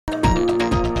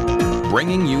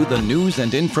bringing you the news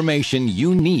and information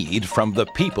you need from the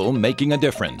people making a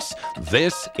difference.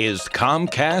 This is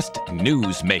Comcast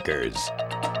Newsmakers.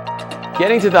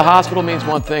 Getting to the hospital means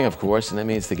one thing, of course, and that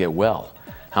means to get well.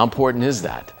 How important is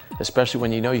that? Especially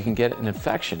when you know you can get an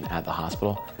infection at the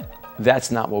hospital.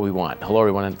 That's not what we want. Hello,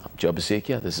 everyone. I'm Joe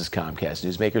Basikia. This is Comcast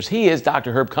Newsmakers. He is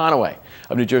Dr. Herb Conaway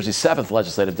of New Jersey's 7th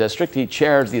Legislative District. He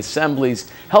chairs the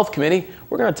Assembly's Health Committee.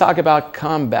 We're going to talk about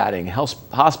combating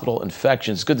hospital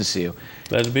infections. Good to see you.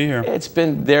 Glad to be here. It's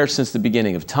been there since the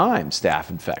beginning of time,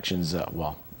 staph infections.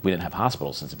 Well, we didn't have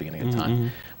hospitals since the beginning of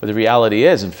time. But the reality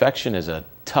is infection is a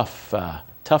tough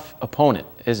opponent,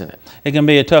 isn't it? It can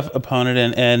be a tough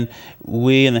opponent, and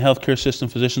we in the healthcare system,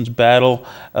 physicians battle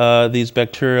these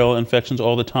bacterial infections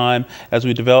all the time. As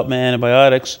we develop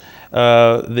antibiotics,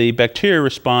 the bacteria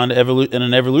respond in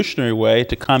an evolutionary way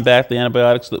to combat the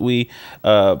antibiotics that we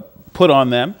put on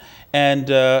them. And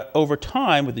over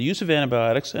time, with the use of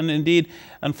antibiotics, and indeed,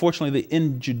 unfortunately, the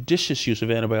injudicious use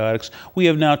of antibiotics, we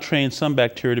have now trained some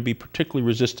bacteria to be particularly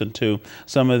resistant to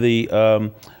some of the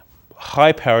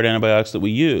high-powered antibiotics that we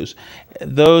use.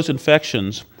 Those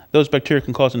infections, those bacteria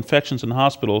can cause infections in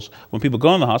hospitals when people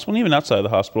go in the hospital, and even outside the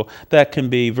hospital, that can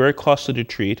be very costly to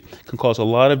treat, can cause a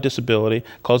lot of disability,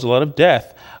 cause a lot of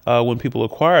death when people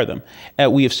acquire them.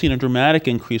 And we have seen a dramatic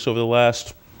increase over the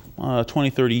last 20,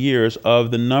 30 years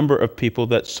of the number of people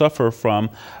that suffer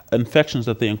from infections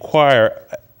that they acquire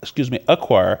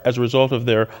as a result of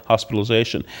their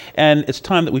hospitalization. And it's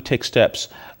time that we take steps,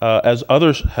 as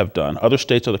others have done, other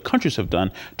states, other countries have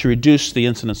done, to reduce the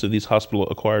incidence of these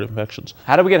hospital-acquired infections.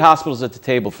 How do we get hospitals at the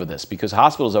table for this? Because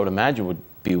hospitals, I would imagine, would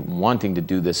be wanting to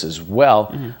do this as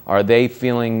well. Are they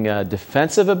feeling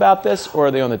defensive about this, or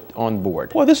are they on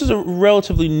board? Well, this is a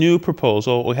relatively new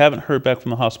proposal. We haven't heard back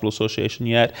from the Hospital Association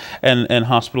yet, and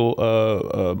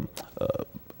hospital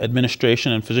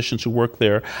administration and physicians who work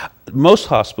there. Most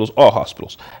hospitals, all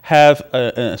hospitals, have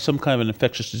some kind of an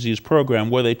infectious disease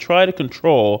program where they try to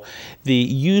control the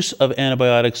use of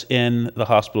antibiotics in the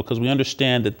hospital, because we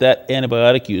understand that that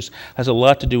antibiotic use has a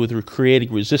lot to do with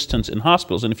creating resistance in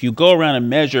hospitals. And if you go around and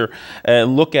measure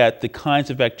and look at the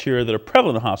kinds of bacteria that are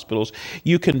prevalent in hospitals,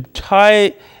 you can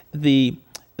tie the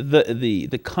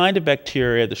kind of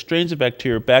bacteria, the strains of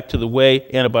bacteria, back to the way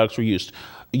antibiotics were used.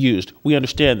 We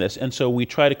understand this, and so we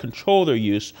try to control their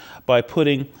use by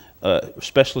putting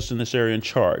specialists in this area in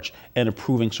charge and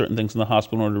approving certain things in the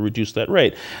hospital in order to reduce that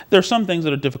rate. There are some things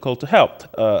that are difficult to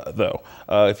help, though.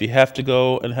 If you have to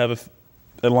go and have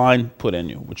a line put in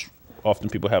you, which often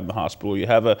people have in the hospital, or you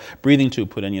have a breathing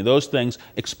tube put in you, those things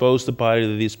expose the body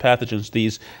to these pathogens,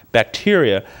 these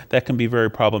bacteria, that can be very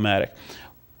problematic.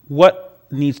 What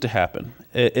needs to happen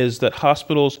is that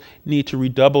hospitals need to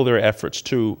redouble their efforts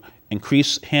to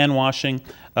increase hand washing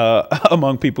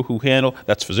among people who handle,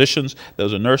 that's physicians,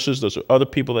 those are nurses, those are other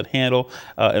people that handle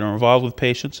and are involved with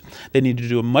patients. They need to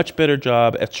do a much better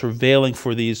job at surveilling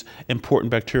for these important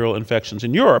bacterial infections.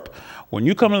 In Europe, when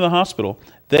you come into the hospital,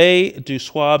 they do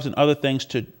swabs and other things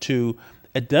to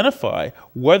identify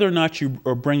whether or not you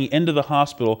are bringing into the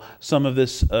hospital some of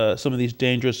these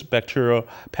dangerous bacterial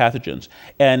pathogens.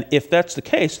 And if that's the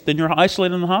case, then you're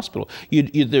isolated in the hospital.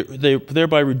 They're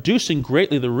thereby reducing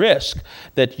greatly the risk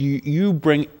that you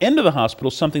bring into the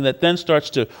hospital something that then starts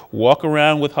to walk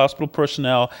around with hospital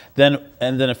personnel,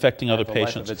 and then affecting other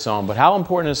patients. Life of its own. But how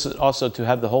important is it also to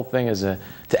have the whole thing to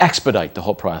expedite the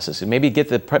whole process and maybe get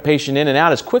the patient in and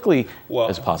out as quickly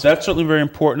as possible? That's certainly very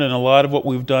important, and a lot of what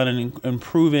we've done in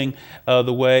improving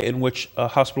the way in which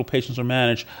hospital patients are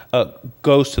managed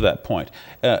goes to that point.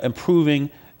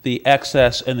 Improving the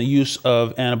access and the use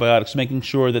of antibiotics, making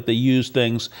sure that they use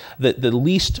things that the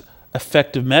least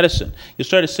effective medicine. You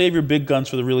try to save your big guns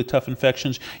for the really tough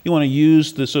infections. You want to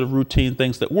use the sort of routine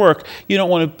things that work. You don't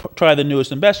want to try the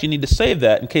newest and best. You need to save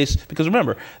that in case, because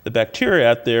remember, the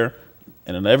bacteria out there,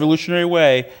 in an evolutionary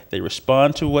way, they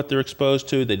respond to what they're exposed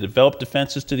to. They develop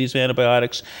defenses to these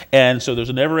antibiotics. And so there's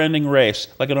a never-ending race,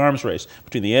 like an arms race,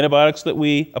 between the antibiotics that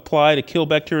we apply to kill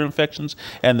bacterial infections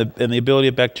and the ability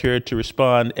of bacteria to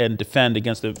respond and defend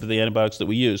against the antibiotics that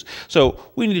we use. So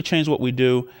we need to change what we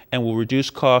do, and we'll reduce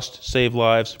cost, save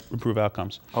lives, improve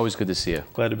outcomes. Always good to see you.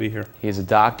 Glad to be here. He's a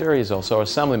doctor. He's also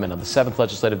Assemblyman of the 7th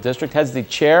Legislative District. He's the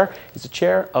chair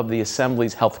of the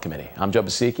Assembly's Health Committee. I'm Joe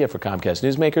Basikia for Comcast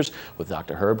Newsmakers with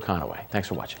Dr. Herb Conaway. Thanks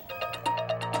for watching.